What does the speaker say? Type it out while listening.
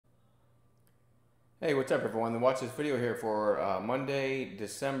Hey, what's up, everyone? Watch this video here for Monday,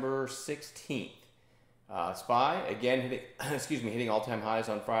 December 16th. SPY, again, hitting, hitting all-time highs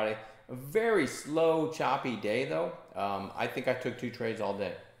on Friday. A very slow, choppy day, though. I think I took 2 trades all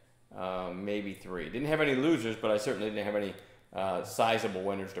day, maybe 3. Didn't have any losers, but I certainly didn't have any sizable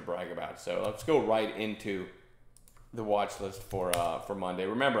winners to brag about. So let's go right into the watch list for Monday.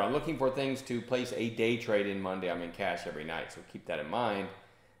 Remember, I'm looking for things to place a day trade in Monday. I'm in cash every night, so keep that in mind.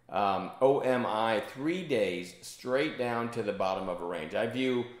 OMI 3 days straight down to the bottom of a range. I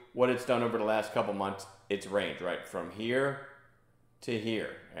view what it's done over the last couple months, its range, right? From here to here.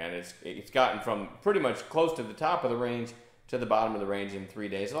 And it's gotten from pretty much close to the top of the range to the bottom of the range in 3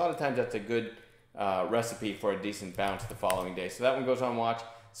 days. A lot of times that's a good recipe for a decent bounce the following day. So that one goes on watch.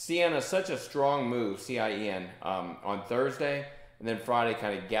 Ciena, such a strong move, CIEN, on Thursday. And then Friday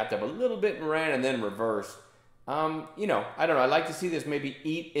kind of gapped up a little bit and ran and then reversed. I don't know. I like to see this maybe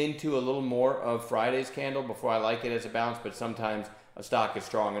eat into a little more of Friday's candle before I like it as a bounce, but sometimes a stock is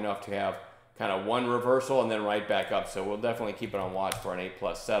strong enough to have kind of one reversal and then right back up. So we'll definitely keep it on watch for an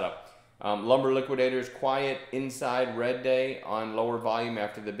A+ setup. Lumber liquidators, quiet inside red day on lower volume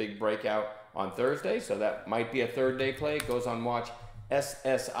after the big breakout on Thursday. So that might be a third day play. It goes on watch.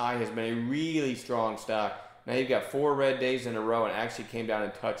 SSI has been a really strong stock. Now you've got 4 red days in a row and actually came down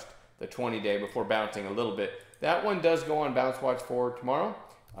and touched the 20-day before bouncing a little bit. That one does go on bounce watch for tomorrow.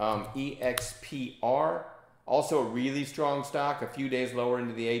 EXPR, also a really strong stock, a few days lower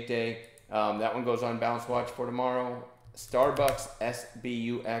into the 8-day. That one goes on bounce watch for tomorrow. Starbucks,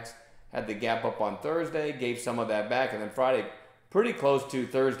 SBUX, had the gap up on Thursday, gave some of that back, and then Friday pretty close to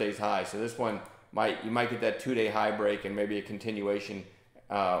Thursday's high. So this one, you might get that 2-day high break and maybe a continuation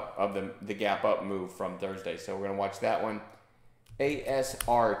of the gap up move from Thursday. So we're going to watch that one.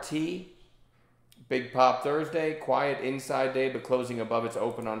 ASRT, big pop Thursday, quiet inside day, but closing above its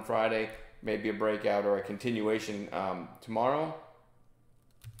open on Friday. Maybe a breakout or a continuation tomorrow.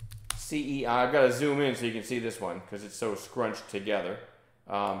 CEI, I've got to zoom in so you can see this one because it's so scrunched together.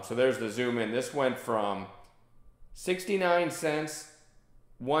 So there's the zoom in. This went from 69 cents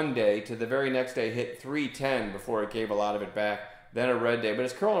one day to the very next day hit 310 before it gave a lot of it back. Then a red day, but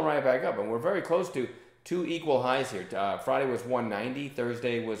it's curling right back up, and we're very close to 2 equal highs here. Friday was 190,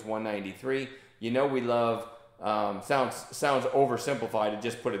 Thursday was 193. You know we love, sounds oversimplified to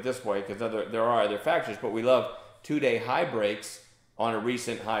just put it this way because there are other factors, but we love 2-day high breaks on a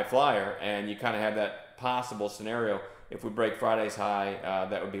recent high flyer, and you kind of have that possible scenario. If we break Friday's high,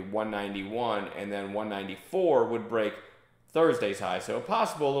 that would be 191, and then 194 would break Thursday's high. So a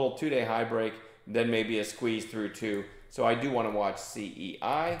possible little 2-day high break, then maybe a squeeze through 2. So I do want to watch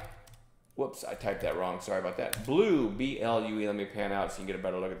CEI. Whoops, I typed that wrong. Sorry about that. Blue, BLUE. Let me pan out so you can get a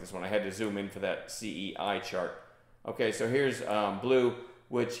better look at this one. I had to zoom in for that CEI chart. Okay, so here's Blue,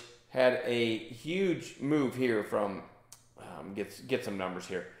 which had a huge move here from, get some numbers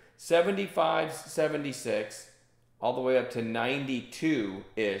here, 75, 76, all the way up to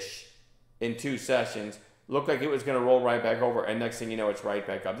 92-ish in 2 sessions. Looked like it was going to roll right back over, and next thing you know, it's right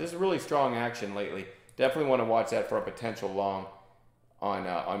back up. This is really strong action lately. Definitely want to watch that for a potential long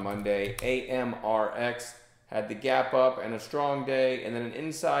on Monday. AMRX had the gap up and a strong day, and then an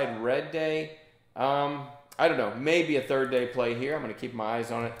inside red day. I don't know, maybe a third day play here. I'm going to keep my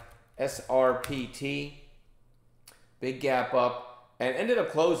eyes on it. SRPT, big gap up, and ended up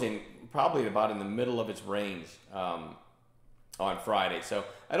closing probably about in the middle of its range on Friday. So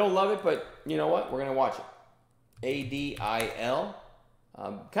I don't love it, but you know what? We're going to watch it. ADIL,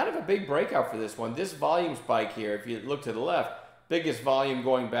 kind of a big breakout for this one. This volume spike here, if you look to the left, biggest volume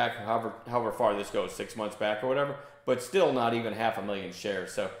going back however far this goes, 6 months back or whatever, but still not even 500,000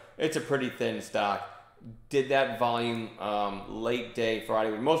 shares. So it's a pretty thin stock. Did that volume late day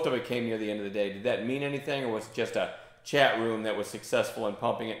Friday, most of it came near the end of the day, did that mean anything, or was it just a chat room that was successful in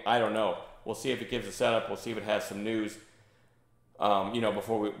pumping it? I don't know. We'll see if it gives a setup. We'll see if it has some news,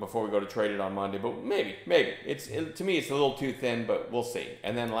 before we go to trade it on Monday. But maybe. To me, it's a little too thin, but we'll see.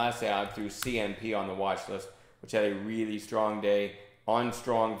 And then lastly, I threw CNP on the watch list, which had a really strong day on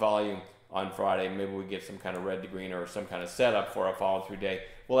strong volume on Friday. Maybe we get some kind of red to green or some kind of setup for a follow-through day.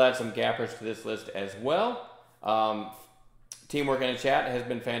 We'll add some gappers to this list as well. Teamwork in a chat has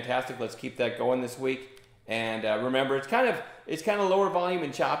been fantastic. Let's keep that going this week. And remember, it's kind of lower volume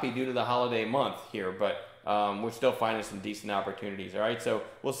and choppy due to the holiday month here, but we're still finding some decent opportunities. All right, so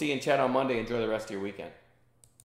we'll see you in chat on Monday. Enjoy the rest of your weekend.